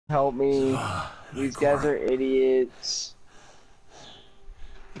Help me. These guys are idiots.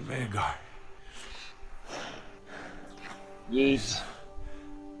 The Vanguard. Yeet.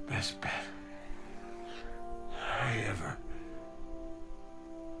 Best bet I ever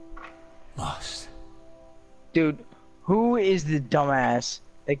lost. Dude, who is the dumbass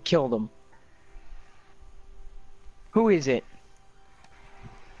that killed him? Who is it?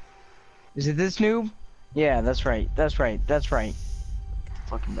 Is it this noob? Yeah, that's right. That's right. That's right.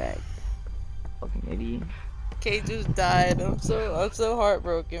 Fucking bag. Fucking idiot. Kate just died. I'm so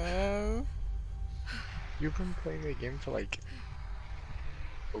heartbroken, man. You've been playing the game for like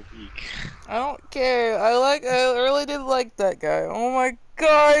a week. I don't care. I really did like that guy. Oh my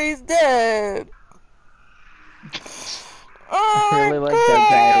god, he's dead. Oh I really like that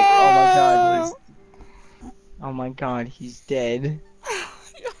guy. Oh my god, he's dead.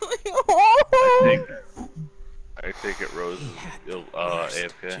 I think it Rose is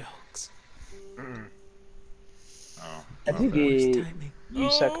AFK. Oh. I think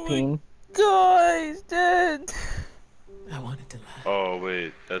you suck peen. God, he's dead. I wanted to laugh. Oh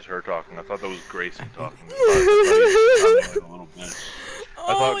wait, that's her talking. I thought that was Grayson talking.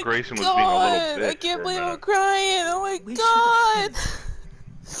 I thought Grayson was being a little bitch. I can't believe I'm crying. Oh my god.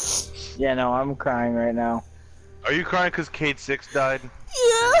 Yeah, no, I'm crying right now. Are you crying because Kate 6 died?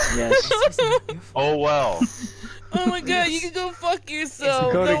 Yeah. Yes. Oh well. Oh my god, you can go fuck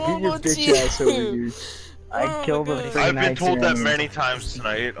yourself. Go to No get one your wants bitch you. ass over here. I killed a freaking I've been told that accident. many times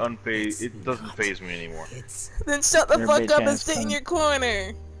tonight. It doesn't faze me anymore. Then shut the Your fuck bitch up and ass sit in cunt. your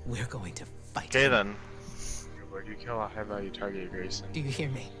corner. We're going to fight. Okay then. Where do you kill a high value target, Grayson? Do you hear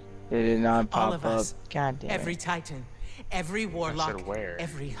me? It did not All pop of up. us. God damn Every it. titan, every warlock, where?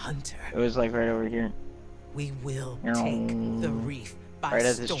 every hunter. It was like right over here. We will take the reef by Right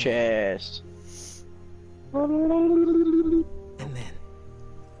at his storm. chest. And then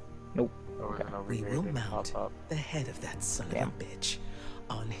Nope. Oh, and over we here will it didn't mount pop up. the head of that son Damn. of a bitch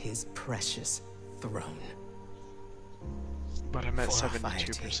on his precious throne. But I'm at For our fire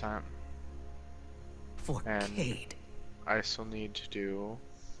 72%. For And- Cade. I still need to do.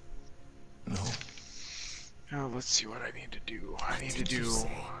 No, Oh, let's see what I need to do. I need to did you do.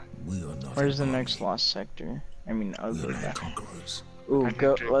 say? we are not. Where's the an next army. lost sector? I mean, We are ugly. not conquerors. Ooh,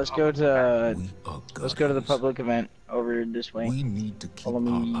 go. Let's go to. We are Let's go to the guardians. public event over this way. We need to keep Follow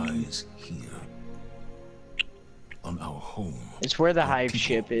me. our eyes here on our home. It's where the our hive people,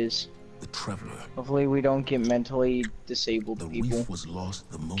 ship is. The traveler. Hopefully, we don't get mentally disabled The people. reef was lost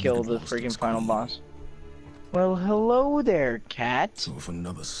the moment Kill it the lost freaking its final queen. boss. Well, hello there, cat. So if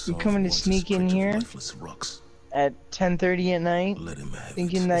another You soul coming to wants sneak in stretch of here lifeless rocks, at 10:30 at night, let him have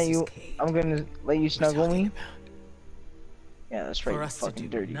thinking it. that This is you, Cade. I'm gonna let you We're snuggle talking me? about. Yeah, that's For right, you us to fucking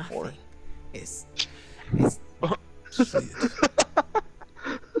do dirty whore. nothing is Say it.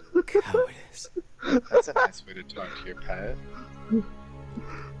 cowardice. That's a nice way to talk to your pet.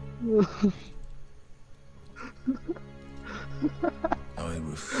 I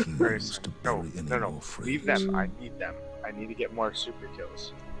refuse Grayson, to no, bury any no, no. more friends. Leave them. I need them. I need to get more super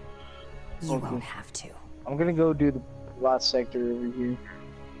kills. You Okay. won't have to. I'm gonna go do the lost sector over here.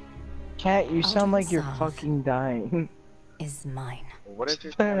 Cat, you sound like you're Solve. fucking dying. Is mine. What if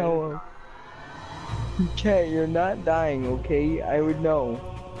you're Hello. Cat, you're not dying, okay? I would know.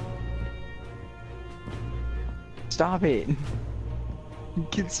 Stop it. You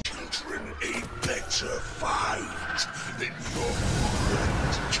can s- Children a better fight than your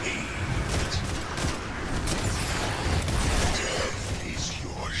friend Cade. Death is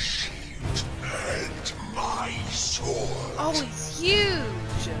your shield and my sword. Oh, he's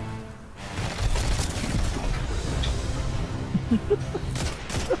huge.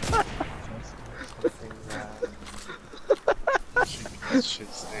 should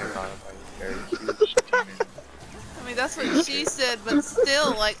say about it, like, very huge demon. I mean, that's what she said, but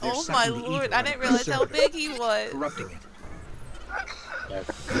still, like, oh my lord, I didn't realize how big he was. Corrupting it. Yeah,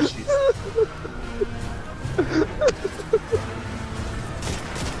 she's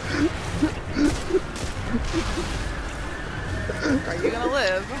Are you gonna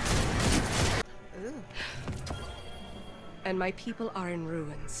live? Ooh. And my people are in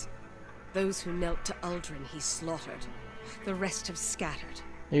ruins. Those who knelt to Uldren he slaughtered. The rest have scattered.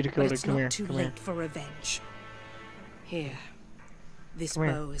 Hey, But Dakota, it's come not here. too Come late here. for revenge. Here. This Come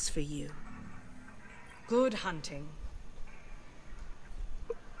here. bow is for you. Good hunting.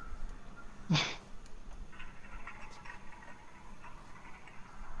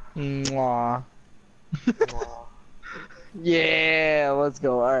 Mwah. Yeah, let's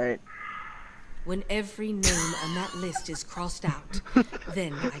go. Alright. When every name on that list is crossed out,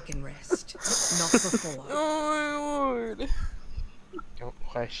 then I can rest. Not before. Oh my lord. Don't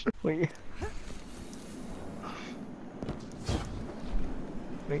question. Wait.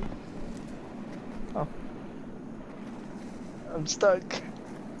 Wait. Oh. I'm stuck.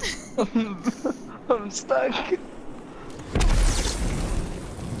 I'm stuck.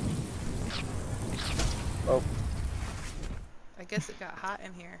 Oh. I guess it got hot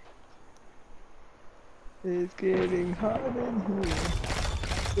in here. It's getting hot in here.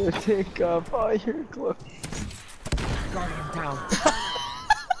 So take off all your clothes. Guardian down.